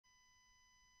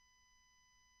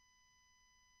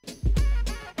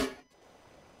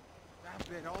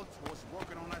Red Alto was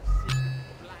working on that secret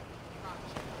black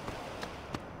project.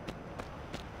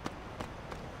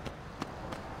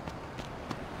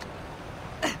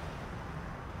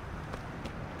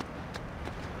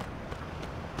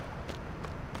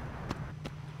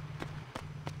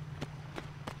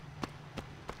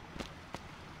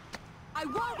 I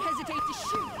won't hesitate to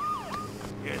shoot!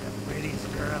 You're the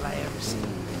prettiest girl I ever seen.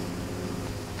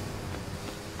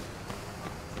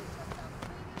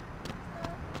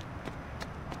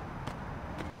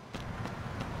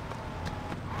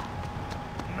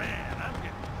 Man, I'm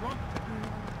getting drunk.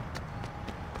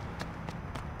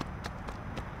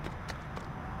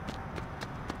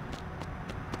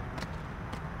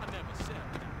 I never said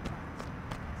that.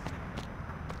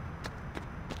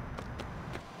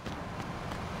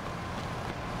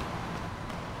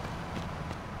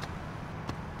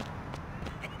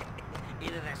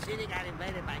 Either the city got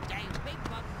invaded by giant big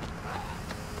bugs.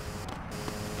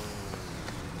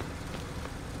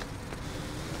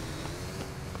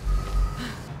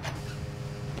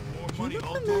 More money look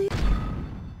Alto familiar.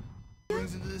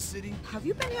 brings into the city. Have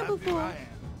you been here Happier before? I am.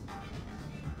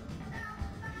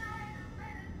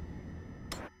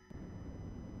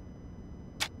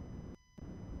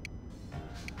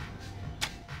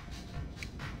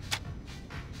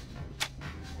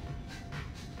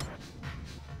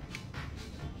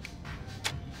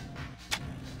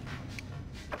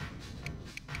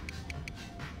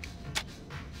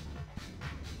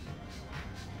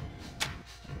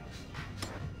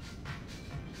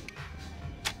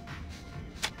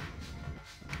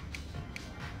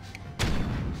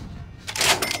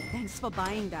 Thanks for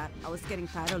buying that. I was getting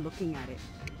tired of looking at it.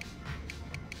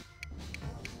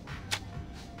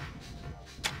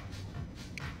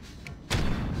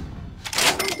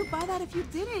 I was going to buy that if you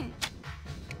didn't.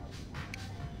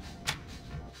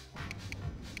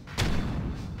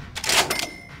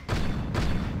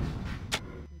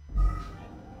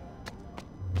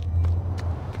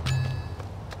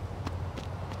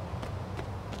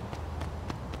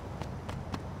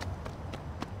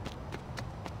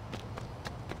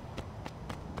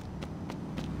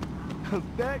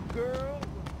 That girl.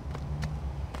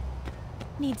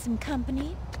 Need some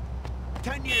company?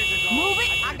 10 years ago. Move it!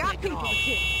 I could've got taken people to off.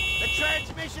 kill. The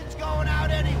transmission's going out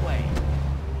anyway.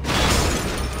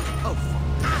 Oh, fuck.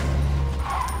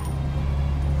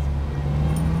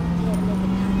 Can't make a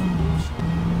contribution.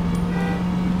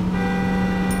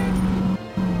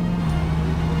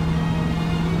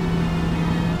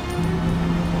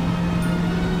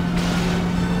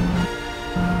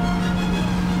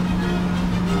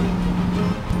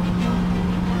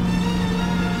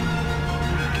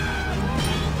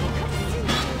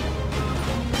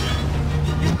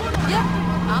 Yep,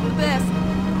 I'm the best.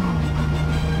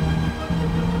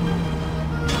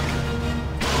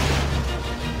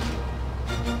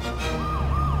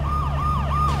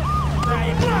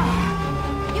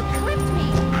 You clipped me!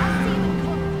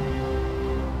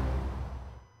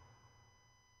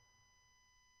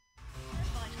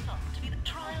 I'll see you in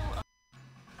court.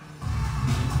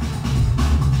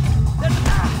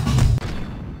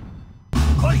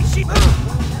 Holy shit!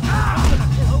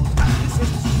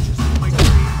 This is just my dream.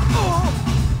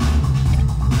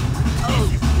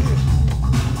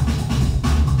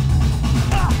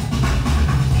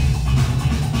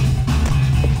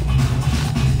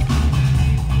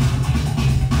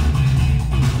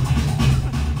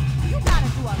 You gotta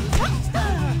do a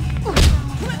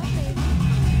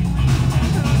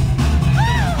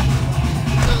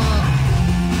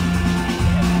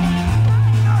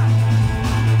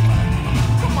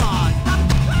Come on!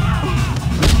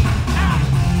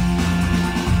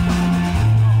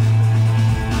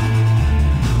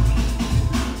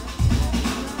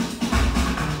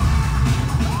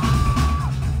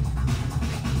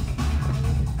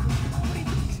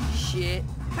 Shit.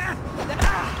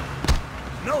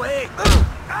 No way!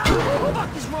 What the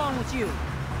fuck is wrong with you?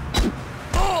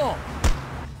 Oh!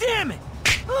 Damn it!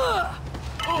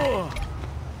 Oh!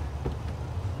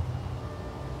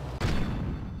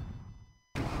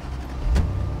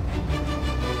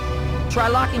 Try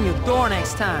locking your door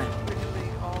next time. Originally,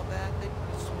 all that, they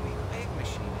put a sweet egg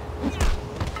machine in.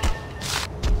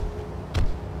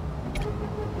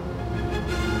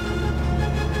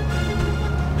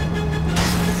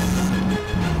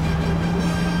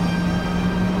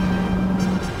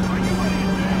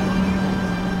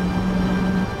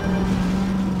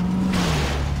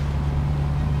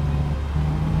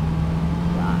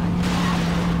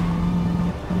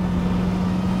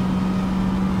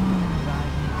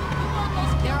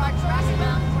 There are trash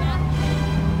mounds around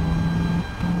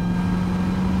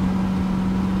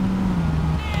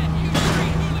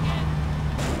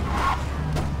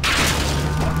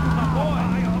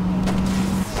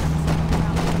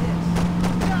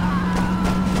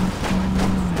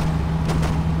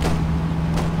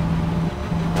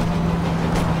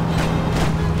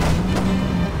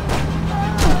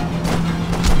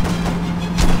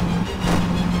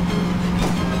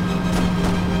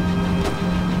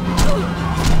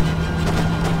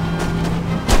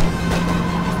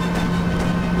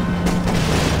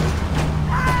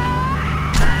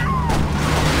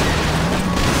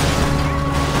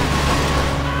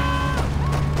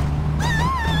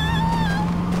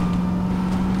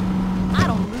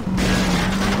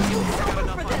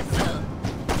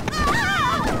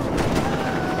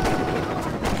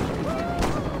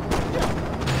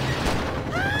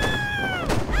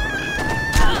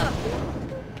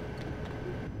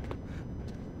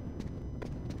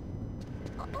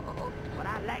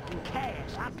stacking cash.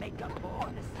 I'd make up more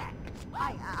in a sack.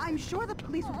 I'm sure the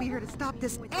police will be here to stop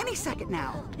this any second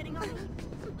now.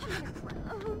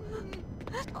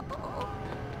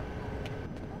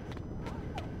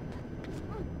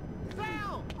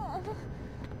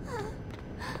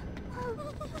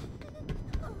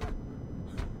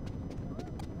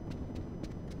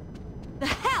 The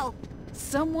hell?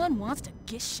 Someone wants to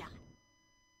get shot.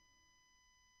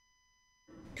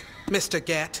 Mr.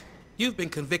 Gatt, you've been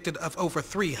convicted of over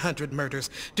 300 murders.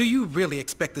 Do you really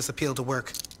expect this appeal to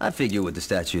work? I figure with the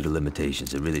statute of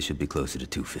limitations, it really should be closer to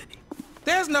 250.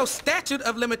 There's no statute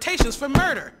of limitations for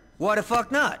murder. Why the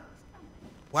fuck not?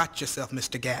 Watch yourself,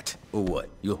 Mr. Gatt. Or what?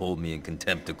 You'll hold me in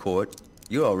contempt of court?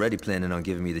 You're already planning on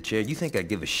giving me the chair. You think I'd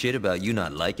give a shit about you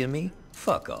not liking me?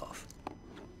 Fuck off.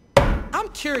 I'm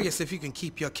curious if you can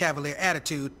keep your cavalier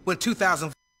attitude when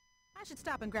 2000... I should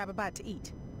stop and grab a bite to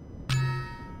eat.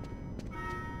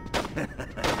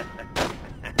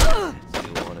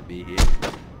 Still wanna be here?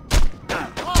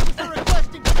 Officer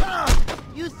requesting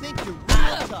You think you're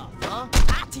real tough, huh?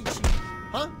 I teach you.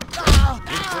 Huh?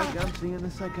 Looks like I'm seeing the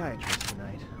psychiatrist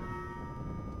tonight.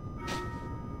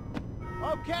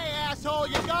 Okay, asshole,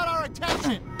 you got our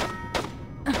attention.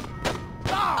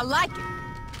 I like it.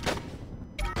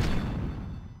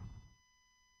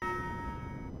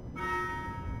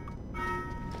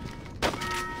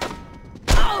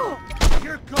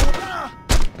 You're going.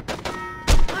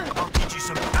 I'll get you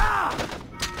some.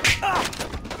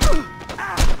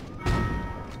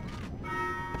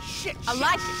 Shit! I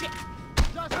like it. Shit!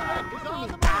 Suspect is on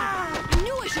the move. I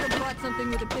knew I should have brought something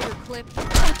with a bigger clip.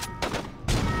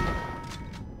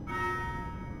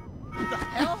 What the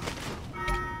hell?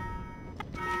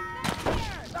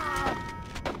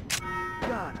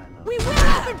 God, I love We went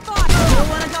up and fought. You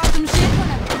wanna talk some shit?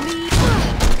 Wanna leave?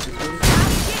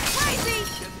 Get crazy!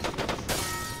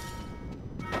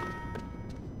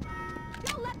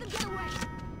 Don't let them get away.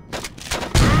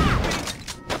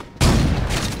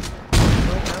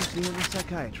 Looks like I'm seeing the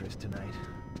psychiatrist tonight.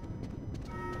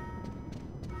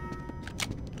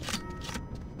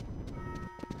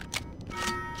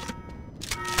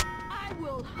 I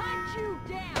will hunt you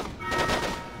down.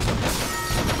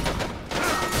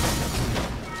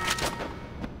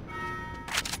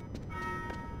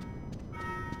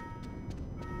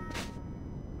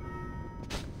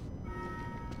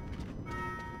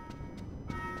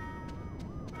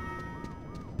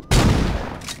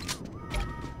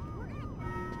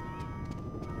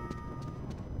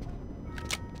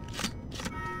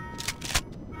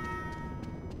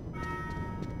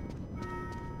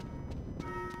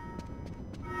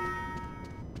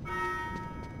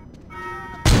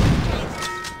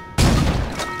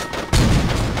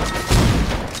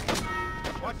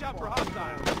 Watch out for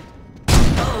hostiles.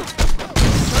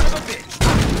 Son of a bitch!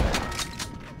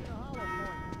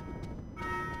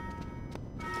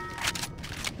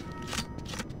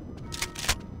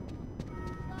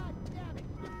 God damn it!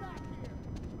 Get back here!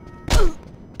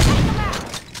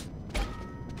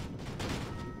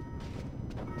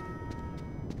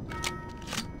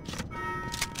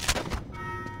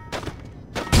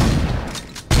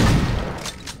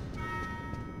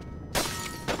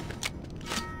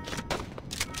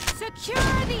 Secure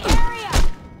the area!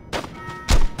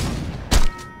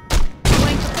 You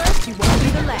ain't the first, you won't be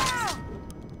the last.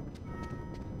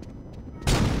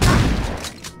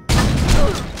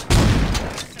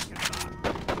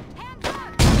 Hands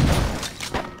up!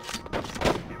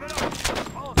 Give it up!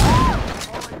 All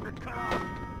of it cut off.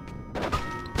 Someone's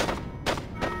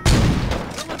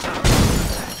out.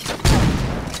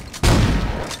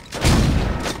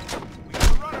 We got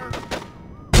a runner.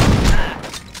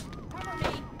 Cover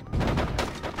me.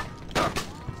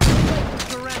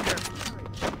 Surrender.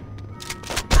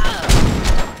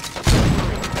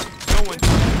 Going.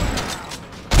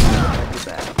 You're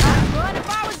back. I'd run if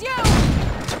I was you!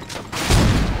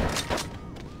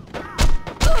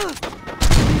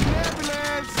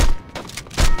 Ambulance!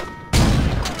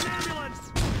 Ambulance!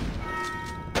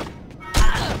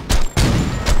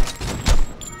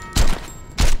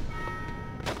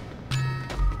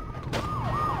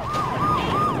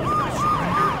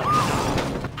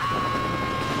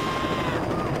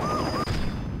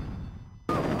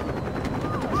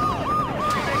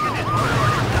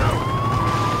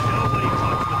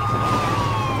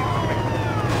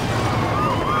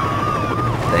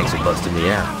 Thanks for busting me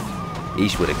out.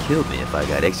 Ish would have killed me if I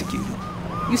got executed.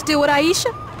 You still with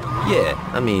Aisha? Yeah,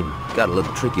 I mean, got a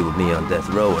little tricky with me on death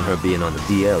row and her being on the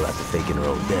DL after faking her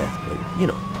own death. But, you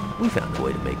know, we found a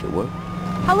way to make it work.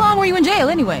 How long were you in jail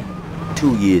anyway?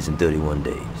 2 years and 31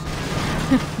 days.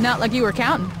 Not like you were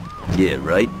counting. Yeah,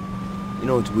 right? You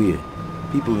know, it's weird.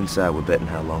 People inside were betting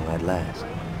how long I'd last.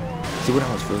 See, when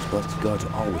I was first busted, guards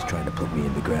were always trying to put me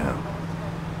in the ground.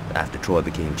 After Troy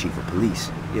became chief of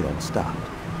police, it all stopped.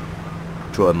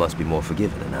 Troy must be more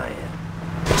forgiving than I am.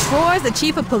 Troy's the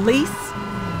chief of police?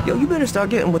 Yo, you better start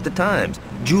getting with the times.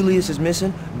 Julius is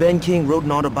missing, Ben King wrote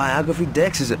an autobiography,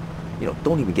 Dex is a... You know,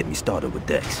 don't even get me started with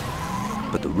Dex.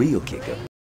 But the real kicker